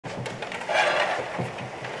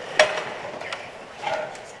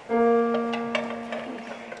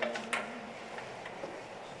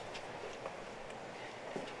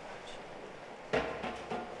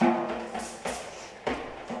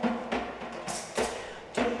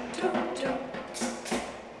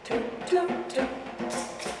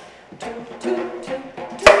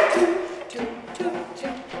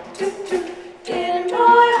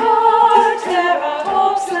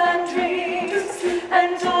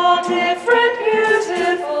all different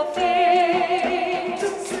beautiful things.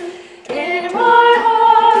 In my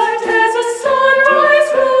heart there's a sunrise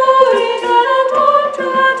glowing and a road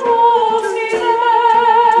that holds me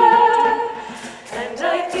there. And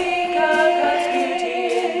I think of God's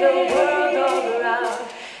beauty in the world all around,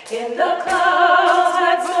 in the clouds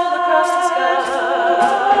that roll across the sky,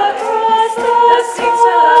 the seats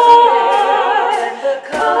that love the air, and the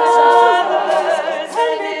colors of the flowers,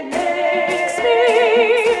 and it makes me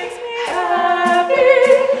happy,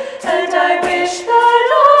 and I wish that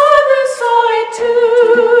others saw it too.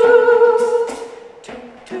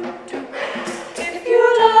 If you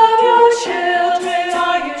love your children,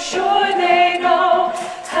 are you sure they know?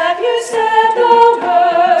 Have you said the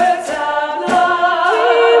words out loud?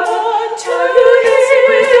 We want to listen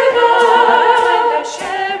with your heart, and they're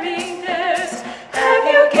sharing theirs. Have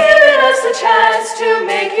you given us a chance to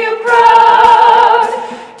make you proud?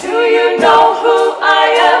 Do you know who I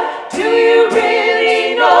am? Do you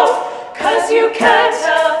really know? 'Cause you can't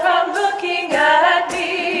tell from looking at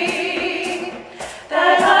me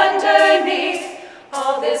that underneath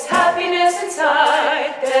all this happiness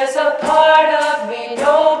inside, there's a part of me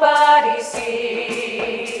nobody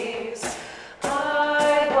sees.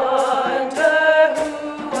 I wonder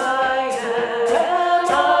who I am.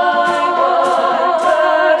 I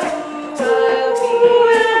wonder who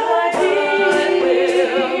I'll be.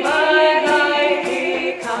 Will my life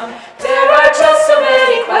become? There are just so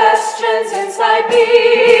many questions inside me.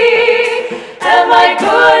 Am I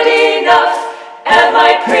good enough? Am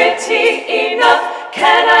I pretty enough?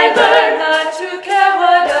 Can I learn not to care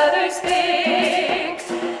what others think?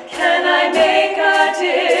 Can I make a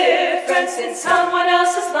difference in someone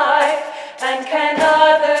else's life? And can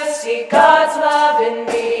others see God's love in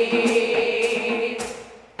me?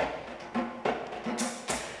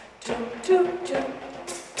 Toom, toom, toom.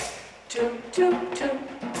 Toom, toom, toom.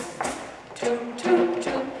 Toom, toom,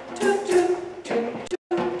 toom. Toom, toom, toom.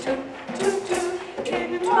 Toom, toom, toom, toom.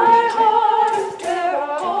 In my heart there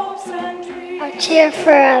are hopes and dreams. Or cheer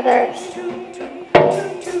for others.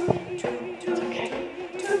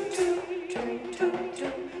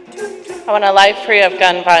 I want a life free of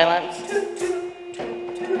gun violence.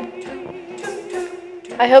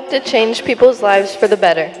 I hope to change people's lives for the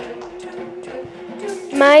better.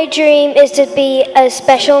 My dream is to be a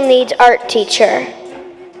special needs art teacher.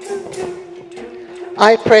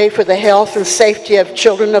 I pray for the health and safety of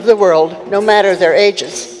children of the world, no matter their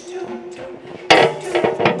ages.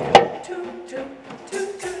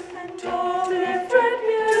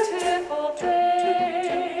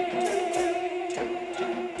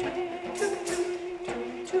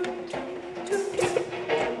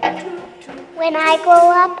 When I grow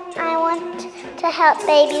up, I want to help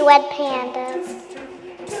baby red pandas.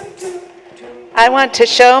 I want to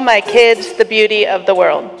show my kids the beauty of the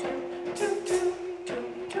world.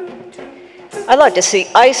 I'd like to see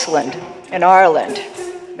Iceland and Ireland,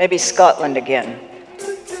 maybe Scotland again.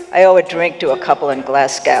 I owe a drink to a couple in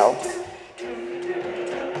Glasgow.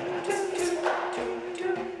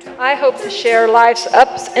 I hope to share life's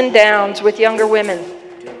ups and downs with younger women,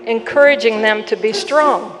 encouraging them to be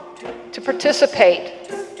strong, to participate,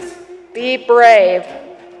 be brave,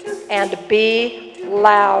 and be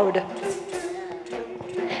loud.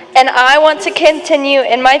 And I want to continue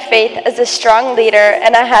in my faith as a strong leader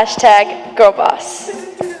and a hashtag Girl Boss.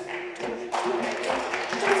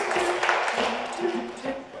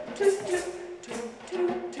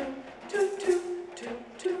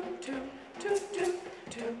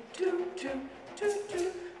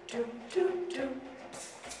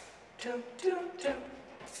 Toom, toom,